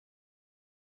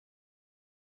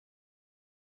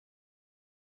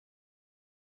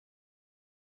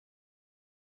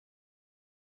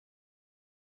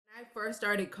I first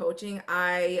started coaching,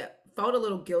 I felt a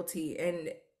little guilty,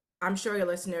 and I'm sure your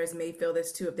listeners may feel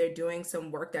this too if they're doing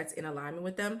some work that's in alignment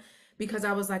with them, because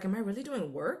I was like, am I really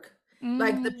doing work?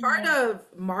 Like the part Mm, of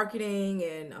marketing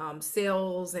and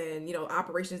sales and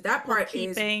operations, that part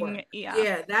is bookkeeping. work. Yeah.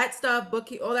 Yeah, that stuff,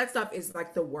 bookkeep, all that stuff is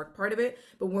like the work part of it.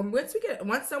 But once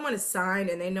someone is signed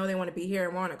and they know they want to be here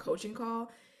and we're on a coaching call,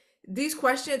 these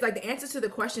questions, like the answers to the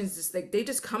questions, just like they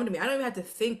just come to me. I don't even have to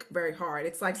think very hard.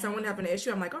 It's like someone having an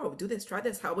issue. I'm like, oh, do this, try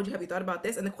this. How would you have you thought about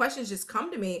this? And the questions just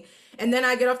come to me. And then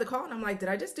I get off the call and I'm like, did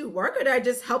I just do work or did I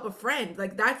just help a friend?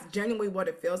 Like that's genuinely what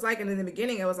it feels like. And in the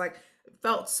beginning, it was like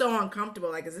felt so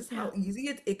uncomfortable. Like, is this Yeah. how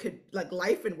easy it could like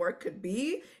life and work could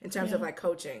be in terms of Yeah. like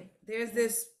coaching? There's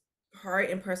this part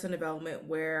in personal development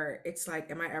where it's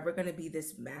like, am I ever going to be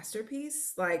this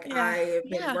masterpiece? Like, Yeah. I've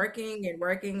been Yeah. working and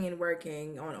working and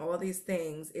working on all these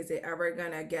things. Is it ever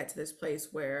going to get to this place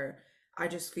where I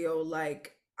just feel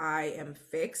like I am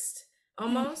fixed Mm,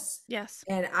 almost? yes.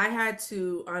 And I had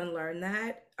to unlearn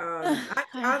that. I-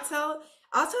 I'll tell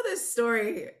this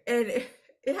story, and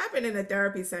it happened in a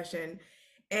therapy session,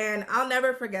 and I'll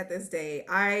never forget this day.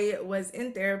 I was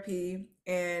in therapy,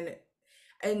 and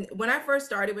when I first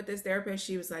started with this therapist,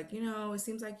 she was like, it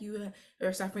seems like you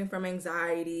are suffering from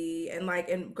anxiety.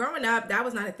 And growing up, that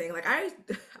was not a thing.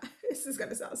 This is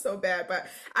gonna sound so bad, but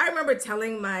I remember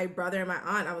telling my brother and my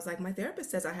aunt, I was like, my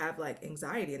therapist says I have like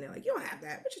anxiety. And they're like, you don't have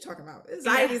that. What you talking about? yeah.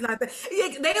 Anxiety is not that.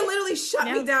 They literally shut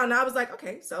me Yeah. down. And I was like,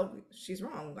 okay, so she's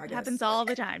wrong, I Happens guess. all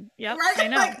the time. Yep. Right? I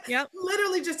know. Like Yep.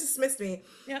 literally just dismissed me.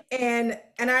 Yep. And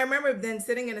I remember then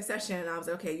sitting in a session and I was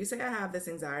like, okay, you say I have this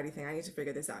anxiety thing. I need to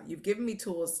figure this out. You've given me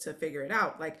tools to figure it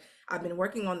out. Like I've been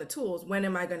working on the tools. When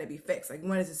am I going to be fixed? Like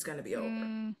when is this going to be over?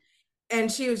 Mm. And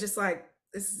she was just like,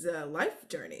 this is a life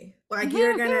journey. Like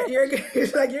you're gonna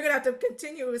have to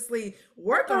continuously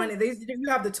work on it. You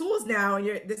have the tools now, and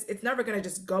it's never gonna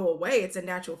just go away. It's a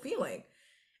natural feeling.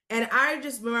 And I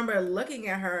just remember looking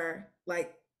at her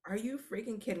like, are you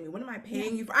freaking kidding me? What am I Yeah.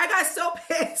 paying you for? I got so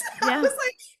pissed. I Yeah. was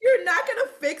like, you're not gonna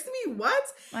fix me? What?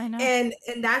 I know. And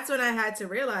that's when I had to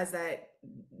realize that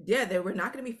yeah, they were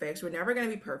not gonna be fixed. We're never gonna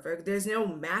be perfect. There's no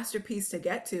masterpiece to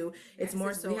get to. It's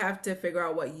more so we have to figure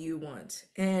out what you want.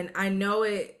 And I know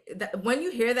that when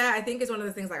you hear that, I think it's one of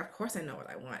the things like, of course I know what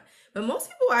I want. But most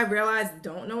people I realize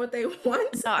don't know what they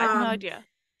want. No, I have no idea.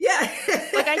 Yeah.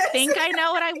 Like I think I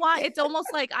know what I want. It's almost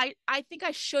like I think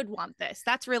I should want this.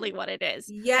 That's really what it is.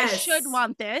 I should Yes.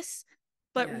 want this,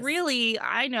 but Yes. really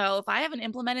I know if I haven't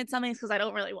implemented something it's because I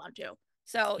don't really want to.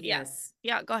 So yeah. Yes.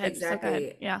 Yeah, go ahead. So go ahead.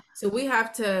 Exactly. Yeah. So we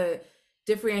have to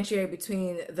differentiate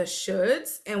between the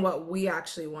shoulds and what we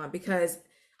actually want, because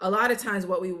a lot of times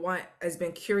what we want has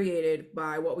been curated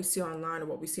by what we see online or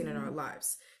what we've seen in our Mm,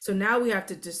 lives. So now we have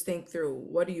to just think through,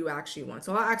 what do you actually want?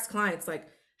 So I'll ask clients like,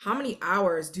 how many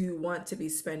hours do you want to be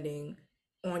spending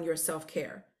on your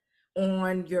self-care,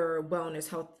 on your wellness,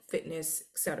 health, fitness,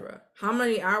 etc.? How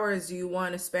many hours do you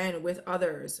want to spend with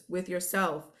others, with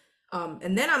yourself?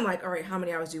 And then I'm like, all right, how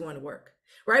many hours do you want to work?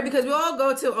 Right? Because we all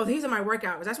go to, oh, these are my work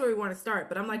hours. That's where we want to start.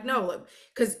 But I'm like, mhm. no, look,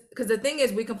 because the thing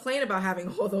is, we complain about having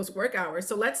all those work hours.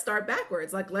 So let's start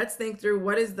backwards. Like, let's think through,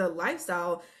 what is the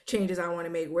lifestyle changes I want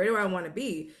to make? Where do I want to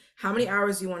be? How many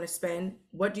hours do you want to spend?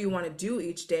 What do you want to do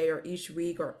each day or each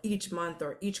week or each month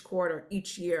or each quarter,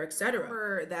 each year, etc.?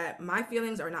 Remember that my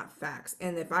feelings are not facts.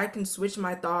 And if I can switch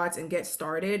my thoughts and get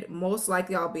started, most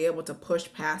likely I'll be able to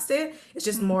push past it. It's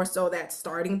just Mhm. more so that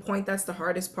starting point that's the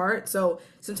hardest part. So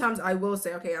sometimes I will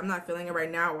say, okay, I'm not feeling it right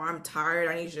now, or I'm tired.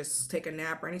 I need to just take a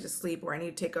nap, or I need to sleep, or I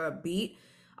need to take a beat.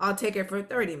 I'll take it for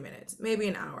 30 minutes, maybe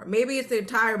an hour. Maybe it's the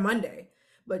entire Monday.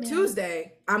 But Yeah.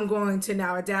 Tuesday, I'm going to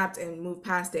now adapt and move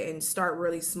past it and start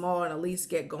really small and at least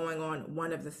get going on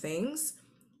one of the things.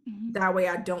 Mhm. That way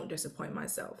I don't disappoint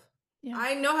myself. Yeah.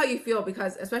 I know how you feel,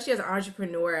 because especially as an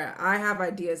entrepreneur, I have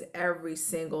ideas every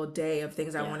single day of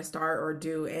things I Yeah. want to start or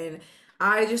do. And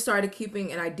I just started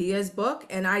keeping an ideas book,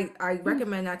 and I Mm.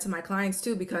 recommend that to my clients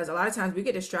too, because a lot of times we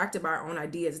get distracted by our own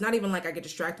ideas. It's not even like I get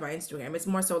distracted by Instagram. It's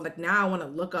more so like, now I want to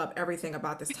look up everything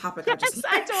about this topic I just Yes,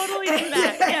 I learned. totally and, do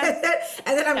that. Yes.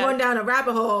 and then I'm Yes. going down a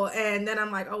rabbit hole, and then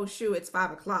I'm like, oh shoot, it's 5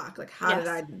 o'clock. Like, how did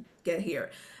Yes. I get here?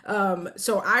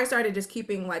 So I started just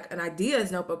keeping like an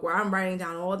ideas notebook where I'm writing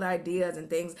down all the ideas and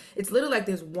things. It's literally like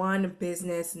this one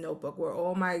business notebook where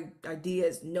all my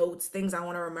ideas, notes, things I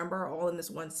want to remember are all in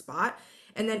this one spot.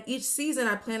 And then each season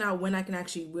I plan out when I can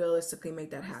actually realistically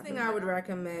make that happen. Thing I would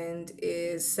recommend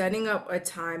is setting up a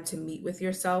time to meet with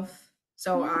yourself.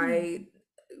 So Mm. I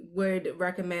would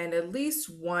recommend at least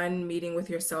one meeting with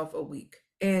yourself a week.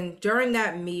 And during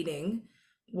that meeting,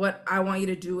 what I want you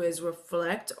to do is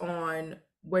reflect on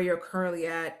where you're currently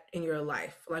at in your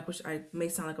life? Like, which I may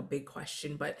sound like a big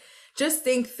question, but just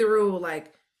think through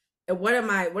like, what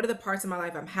are the parts of my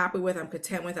life I'm happy with, I'm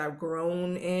content with, I've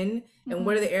grown in, and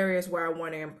what Mm-hmm. are the areas where I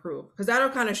want to improve? Because that'll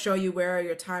kind of show you where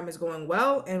your time is going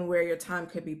well and where your time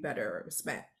could be better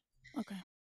spent. Okay.